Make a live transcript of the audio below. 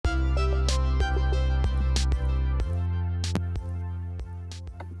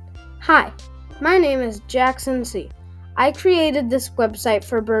Hi, my name is Jackson C. I created this website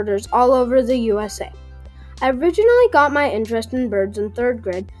for birders all over the USA. I originally got my interest in birds in 3rd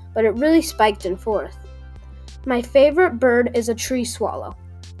grade, but it really spiked in 4th. My favorite bird is a tree swallow.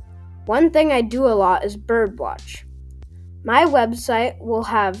 One thing I do a lot is bird watch. My website will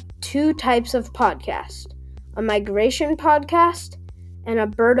have 2 types of podcasts, a migration podcast and a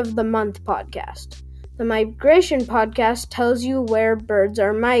bird of the month podcast. The migration podcast tells you where birds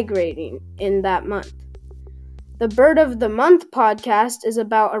are migrating in that month. The bird of the month podcast is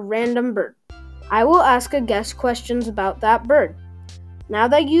about a random bird. I will ask a guest questions about that bird. Now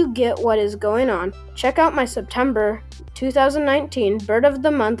that you get what is going on, check out my September 2019 Bird of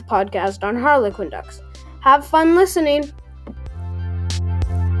the Month podcast on harlequin ducks. Have fun listening!